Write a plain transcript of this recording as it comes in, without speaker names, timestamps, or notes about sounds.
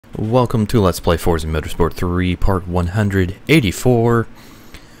Welcome to Let's Play Forza Motorsport 3, part 184.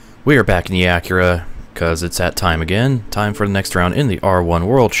 We are back in the Acura, because it's that time again. Time for the next round in the R1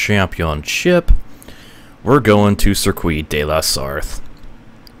 World Championship. We're going to Circuit de la Sarthe.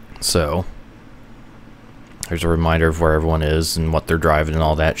 So, here's a reminder of where everyone is and what they're driving and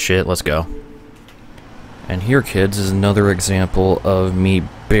all that shit. Let's go. And here, kids, is another example of me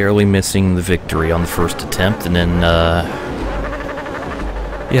barely missing the victory on the first attempt, and then,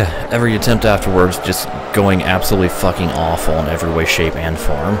 yeah, every attempt afterwards just going absolutely fucking awful in every way, shape, and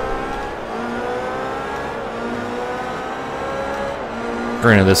form.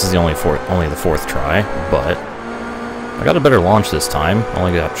 Granted, this is only the fourth try, but I got a better launch this time.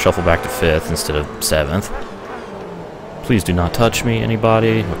 Only got shuffled back to 5th instead of 7th. Please do not touch me,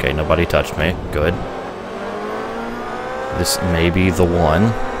 anybody. Okay, nobody touched me. Good. This may be the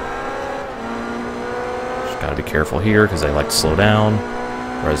one. Just gotta be careful here, because they like to slow down.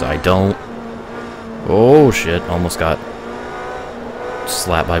 Whereas I don't. Oh shit, almost got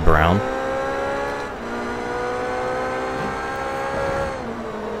slapped by Brown.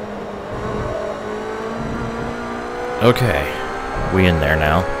 Okay, we in there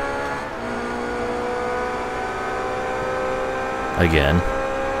now. Again.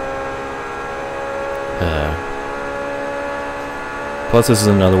 Plus this is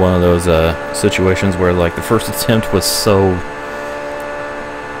another one of those situations where like the first attempt was so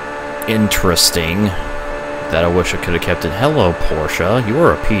interesting that I wish I could have kept it. Hello, Porsche. You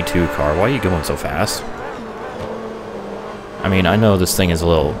are a P2 car. Why are you going so fast? I mean, I know this thing is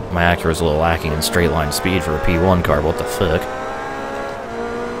my Acura is a little lacking in straight line speed for a P1 car, but what the fuck?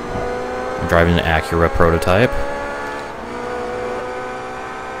 I'm driving an Acura prototype.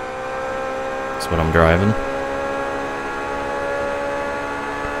 That's what I'm driving.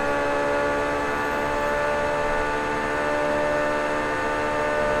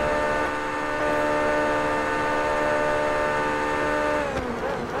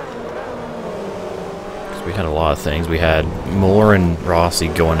 We had a lot of things. We had Moore and Rossi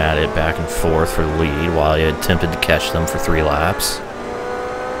going at it back and forth for the lead while he attempted to catch them for 3 laps.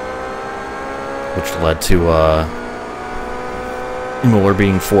 Which led to Moore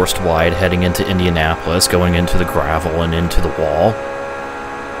being forced wide heading into Indianapolis, going into the gravel and into the wall.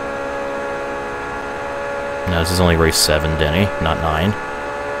 Now this is only race 7, Denny, not 9.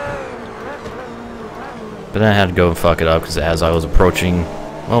 But then I had to go and fuck it up because as I was approaching...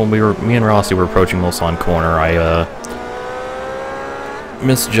 Well, me and Rossi were approaching Mulsanne corner. I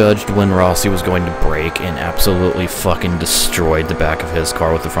misjudged when Rossi was going to brake and absolutely fucking destroyed the back of his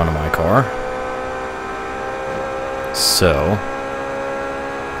car with the front of my car. So,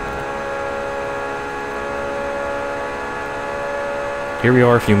 here we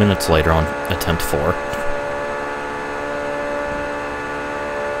are a few minutes later on attempt 4.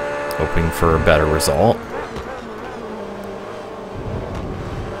 Hoping for a better result.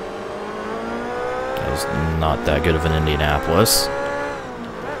 Not that good of an Indianapolis.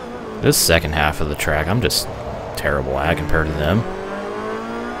 This second half of the track, I'm just terrible at compared to them.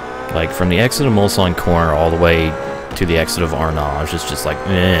 Like, from the exit of Mulsanne corner all the way to the exit of Arnage, it's just like,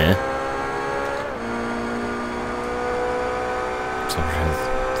 eh. So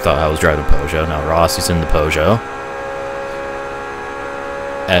I thought I was driving a Peugeot. Now Rossi's in the Peugeot.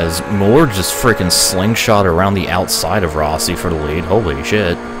 As Moore just freaking slingshot around the outside of Rossi for the lead. Holy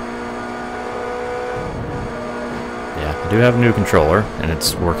shit. I do have a new controller, and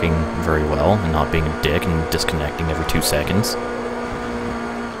it's working very well, and not being a dick and disconnecting every 2 seconds.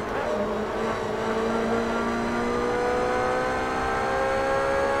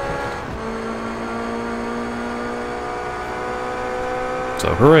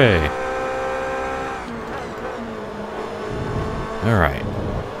 So, hooray! Alright.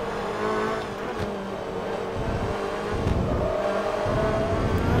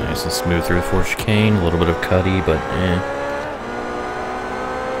 Nice and smooth through the Ford chicane, a little bit of cutty, but eh.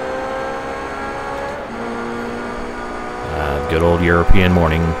 Good old European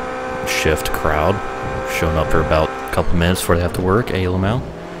morning shift crowd. Showing up for about a couple minutes before they have to work. Hey, Lamel.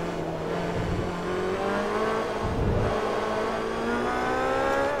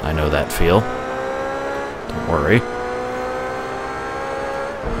 I know that feel. Don't worry.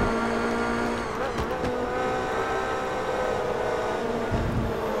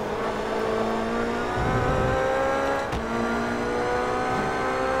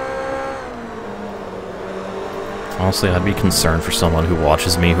 Honestly, I'd be concerned for someone who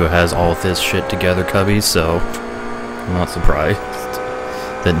watches me who has all of this shit together, cubbies, so I'm not surprised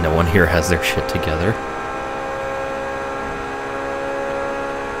that no one here has their shit together.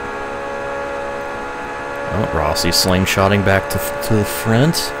 Oh, Rossi slingshotting back to the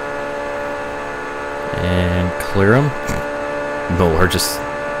front. And clear him. But we're just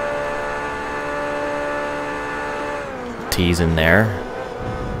teasing there.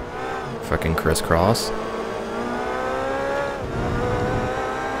 Fucking crisscross.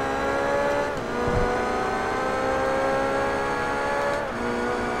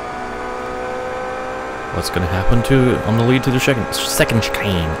 What's gonna happen to on the lead to the second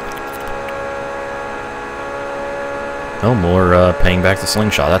chicane? Oh, more paying back the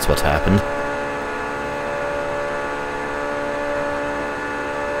slingshot. That's what's happened.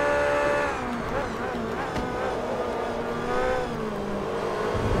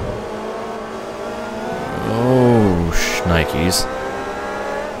 Oh, shnikes.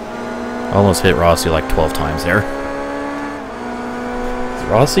 Almost hit Rossi like 12 times there.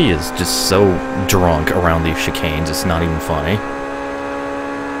 Rossi is just so drunk around these chicanes, it's not even funny.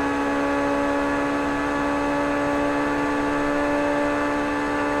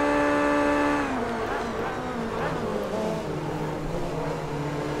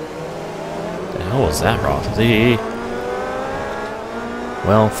 The hell was that, Rossi?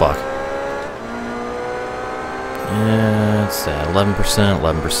 Well, fuck. Yeah, it's at 11%,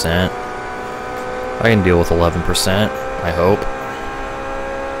 11%. I can deal with 11%, I hope.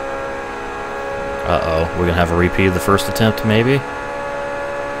 Uh-oh, we're gonna have a repeat of the first attempt, maybe?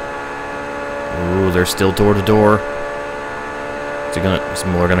 Ooh, they're still door to door. Is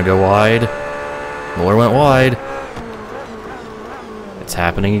Moore gonna go wide? Moore went wide. It's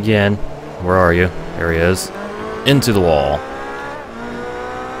happening again. Where are you? There he is. Into the wall.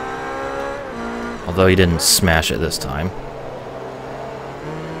 Although he didn't smash it this time.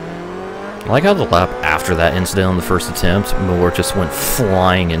 I like how the lap after that incident on the first attempt, Moore just went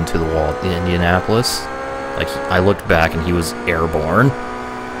flying into the wall in Indianapolis. Like, I looked back and he was airborne.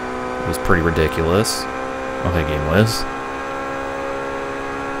 It was pretty ridiculous. Okay, game whiz.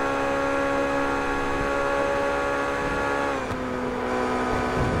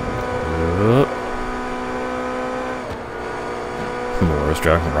 Moore's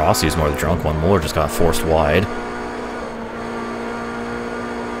drunk. Rossi's more the drunk one. Moore just got forced wide.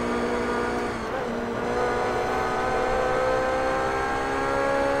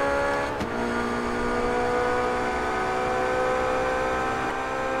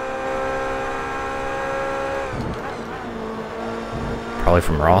 Probably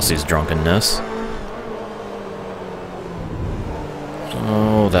from Rossi's drunkenness.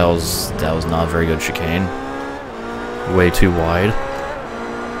 Oh, that was not a very good chicane. Way too wide.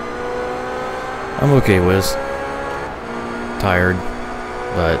 I'm okay, Wiz. Tired,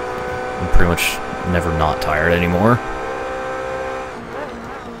 but I'm pretty much never not tired anymore.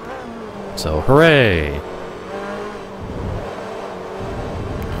 So, hooray!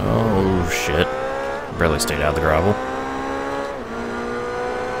 Oh, shit. Barely stayed out of the gravel.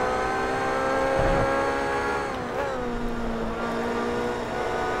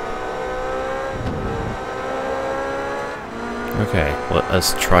 Okay, let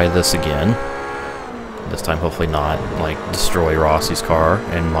us try this again. This time, hopefully not, like, destroy Rossi's car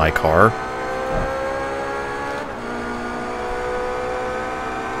and my car.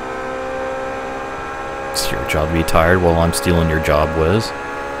 It's your job to be tired while I'm stealing your job, Wiz.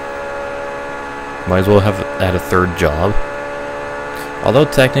 Might as well have had a third job. Although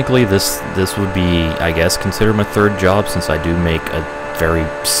technically this would be, I guess, considered my third job since I do make a very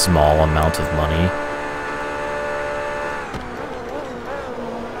small amount of money.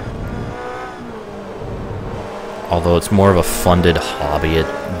 Although it's more of a funded hobby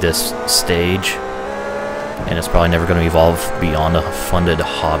at this stage. And it's probably never going to evolve beyond a funded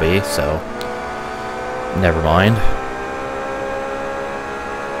hobby, so never mind.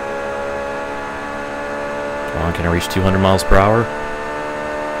 Come on, can I reach 200 miles per hour?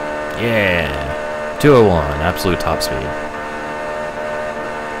 Yeah! 201, absolute top speed.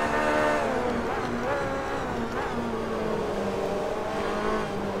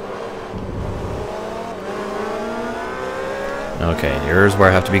 Okay, here's where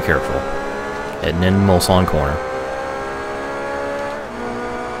I have to be careful. Heading in Mulsanne corner.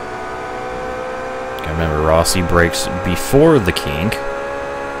 Gotta remember, Rossi brakes before the kink,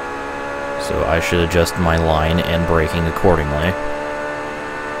 so I should adjust my line and braking accordingly.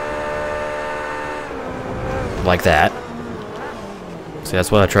 Like that. See,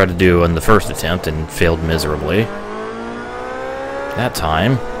 that's what I tried to do in the first attempt and failed miserably. That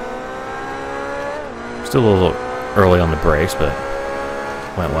time. Still a little early on the brakes, but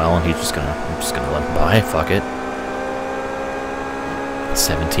went well, and I'm just gonna let him by. Fuck it.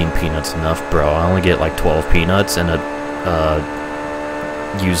 17 peanuts enough, bro. I only get like 12 peanuts and a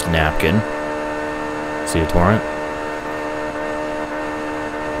used napkin. See a torrent?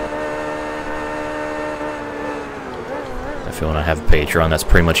 I feel when I have a Patreon, that's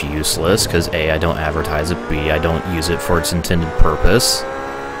pretty much useless, because A, I don't advertise it, B, I don't use it for its intended purpose,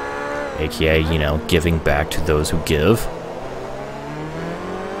 aka, you know, giving back to those who give.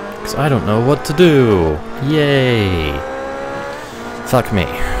 Because I don't know what to do. Yay! Fuck me.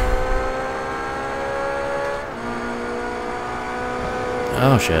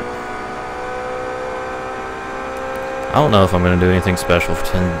 Oh shit. I don't know if I'm going to do anything special for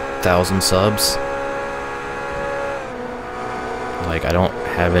 10,000 subs. Like, I don't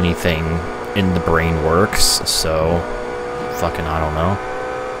have anything in the brain works, so fucking I don't know.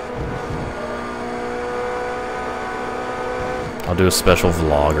 I'll do a special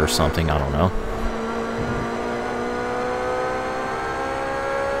vlog or something, I don't know.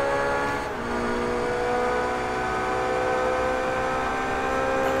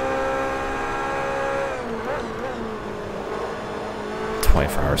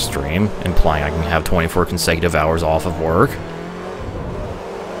 .24-hour stream, implying I can have 24 consecutive hours off of work.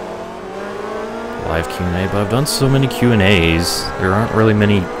 Live Q&A, but I've done so many Q&As, there aren't really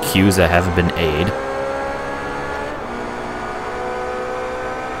many Qs that haven't been A'd.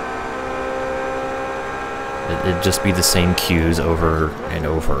 It'd just be the same Qs over and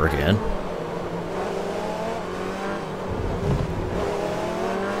over again.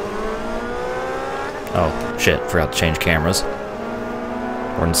 Oh, shit, forgot to change cameras.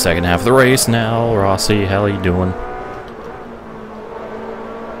 We're in the second half of the race now. Rossi, how are you doing?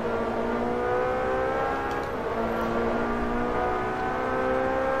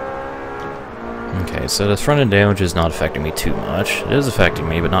 Okay, so the front end damage is not affecting me too much. It is affecting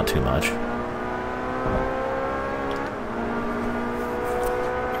me, but not too much.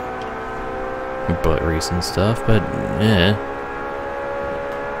 Butt recent stuff, but eh.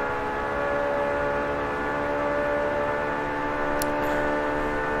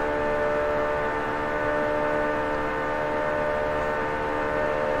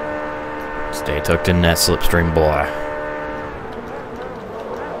 Stay tucked in that slipstream, boy.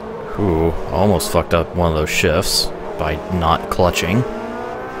 Ooh, almost fucked up one of those shifts by not clutching.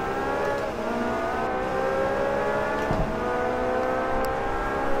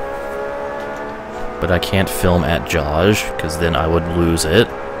 But I can't film at Josh, because then I would lose it.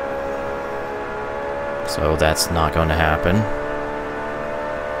 So that's not going to happen.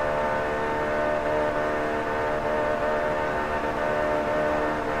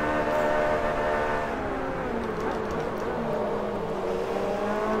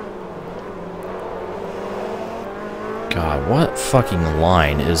 God, what fucking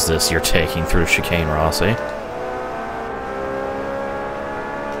line is this you're taking through chicane, Rossi?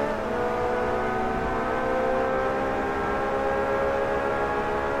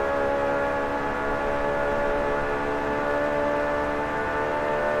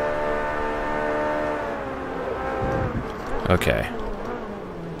 Okay.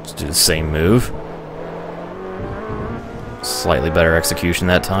 Let's do the same move. Slightly better execution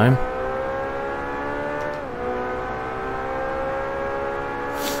that time.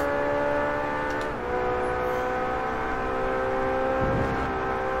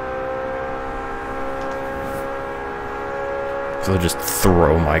 So I'll just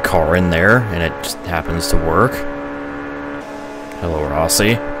throw my car in there, and it just happens to work. Hello,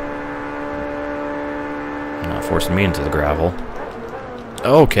 Rossi. Not forcing me into the gravel.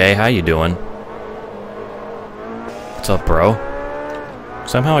 Okay, how you doing? What's up, bro?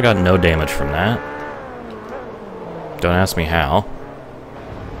 Somehow I got no damage from that. Don't ask me how.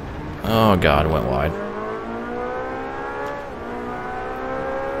 Oh god, it went wide.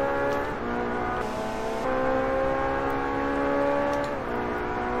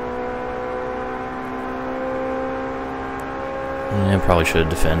 Yeah, probably should have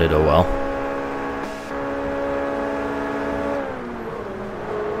defended, oh well.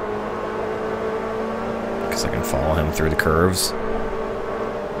 Guess I can follow him through the curves.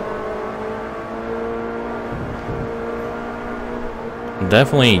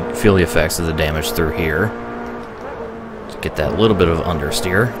 Definitely feel the effects of the damage through here. To get that little bit of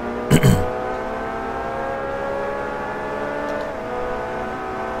understeer.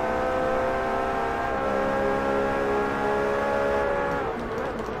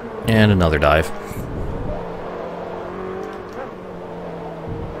 And another dive.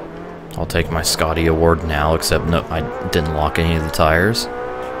 I'll take my Scotty award now, except no, I didn't lock any of the tires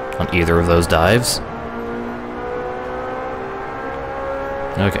on either of those dives.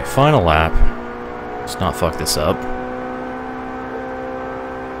 Okay, final lap. Let's not fuck this up.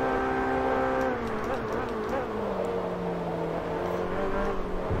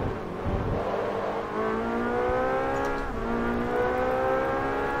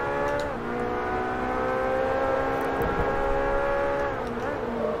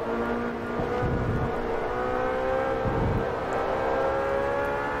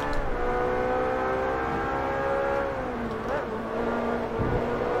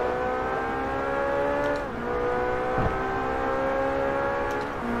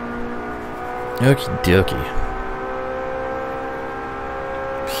 Okie dokie.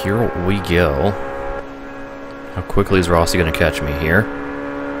 Here we go. How quickly is Rossi going to catch me here?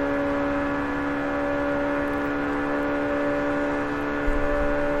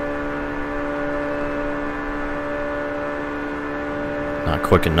 Not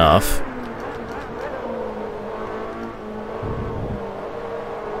quick enough.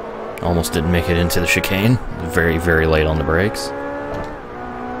 Almost didn't make it into the chicane. Very, very late on the brakes.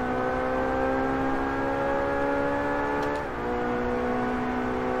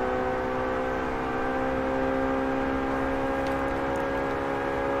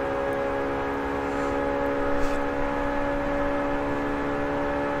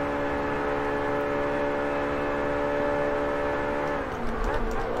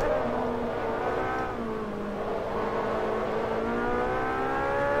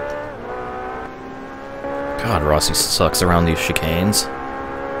 God, Rossi sucks around these chicanes.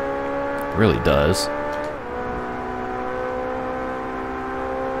 Really does.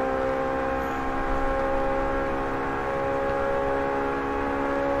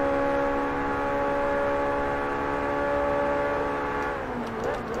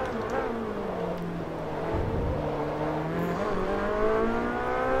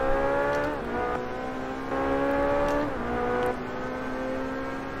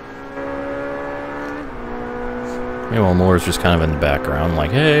 Meanwhile, Moore's just kind of in the background,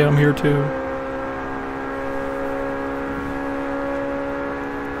 like, hey, I'm here too.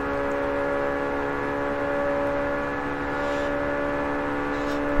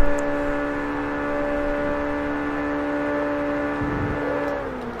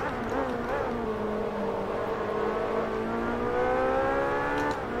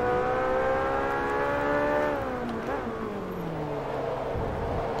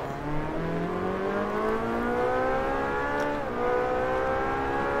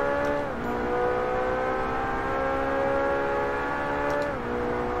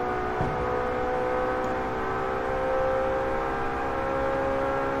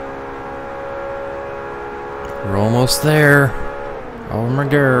 We're almost there. Oh my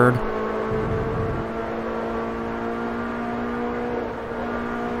god.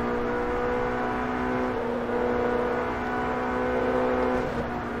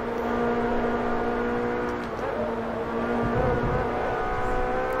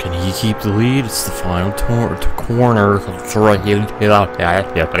 Can he keep the lead? It's the final corner. It's right here.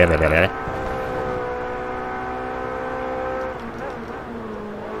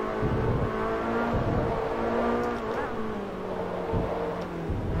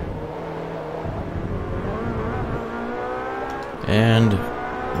 And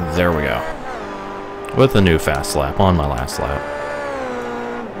there we go. With a new fast lap on my last lap.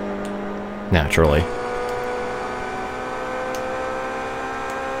 Naturally.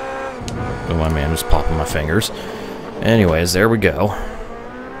 Oh, my man was popping my fingers. Anyways, there we go.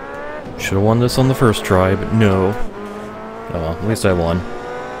 Should have won this on the first try, but no. Oh well, at least I won.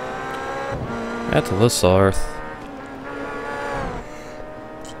 At the Sarth.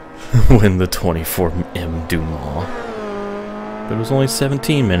 Win the 24M Du Mans. But it was only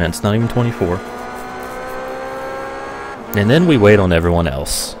 17 minutes, not even 24. And then we wait on everyone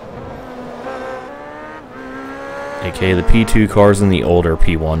else. AKA the P2 cars and the older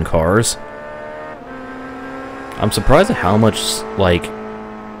P1 cars. I'm surprised at how much, like,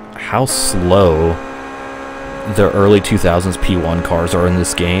 how slow the early 2000s P1 cars are in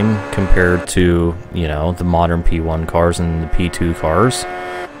this game compared to, you know, the modern P1 cars and the P2 cars.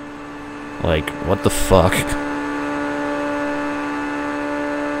 Like, what the fuck?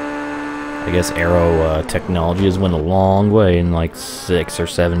 I guess aero technology has went a long way in like 6 or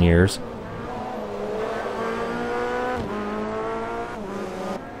 7 years.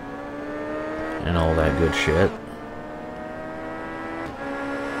 And all that good shit.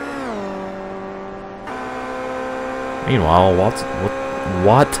 Meanwhile,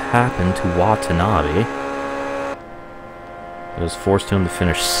 what happened to Watanabe? It was forced him to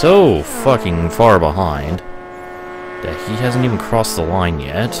finish so fucking far behind that he hasn't even crossed the line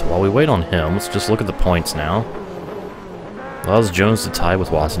yet. While we wait on him, let's just look at the points now. Allows Jones to tie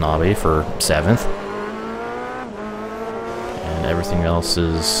with Watanabe for 7th. And everything else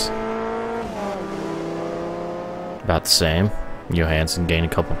is about the same. Johansson gained a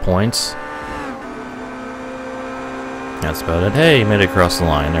couple points. That's about it. Hey, he made it across the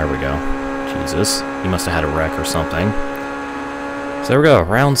line. There we go. Jesus. He must have had a wreck or something. So there we go,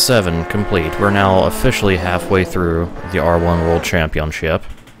 round 7 complete. We're now officially halfway through the R1 World Championship.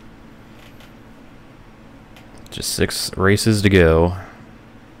 Just 6 races to go.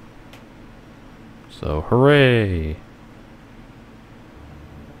 So, hooray!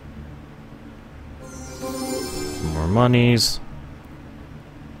 monies.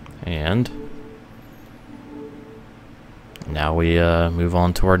 And now we move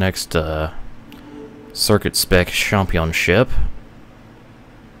on to our next Circuit Spec Championship.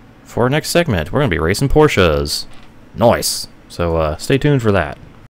 For our next segment, we're going to be racing Porsches. Nice. So stay tuned for that.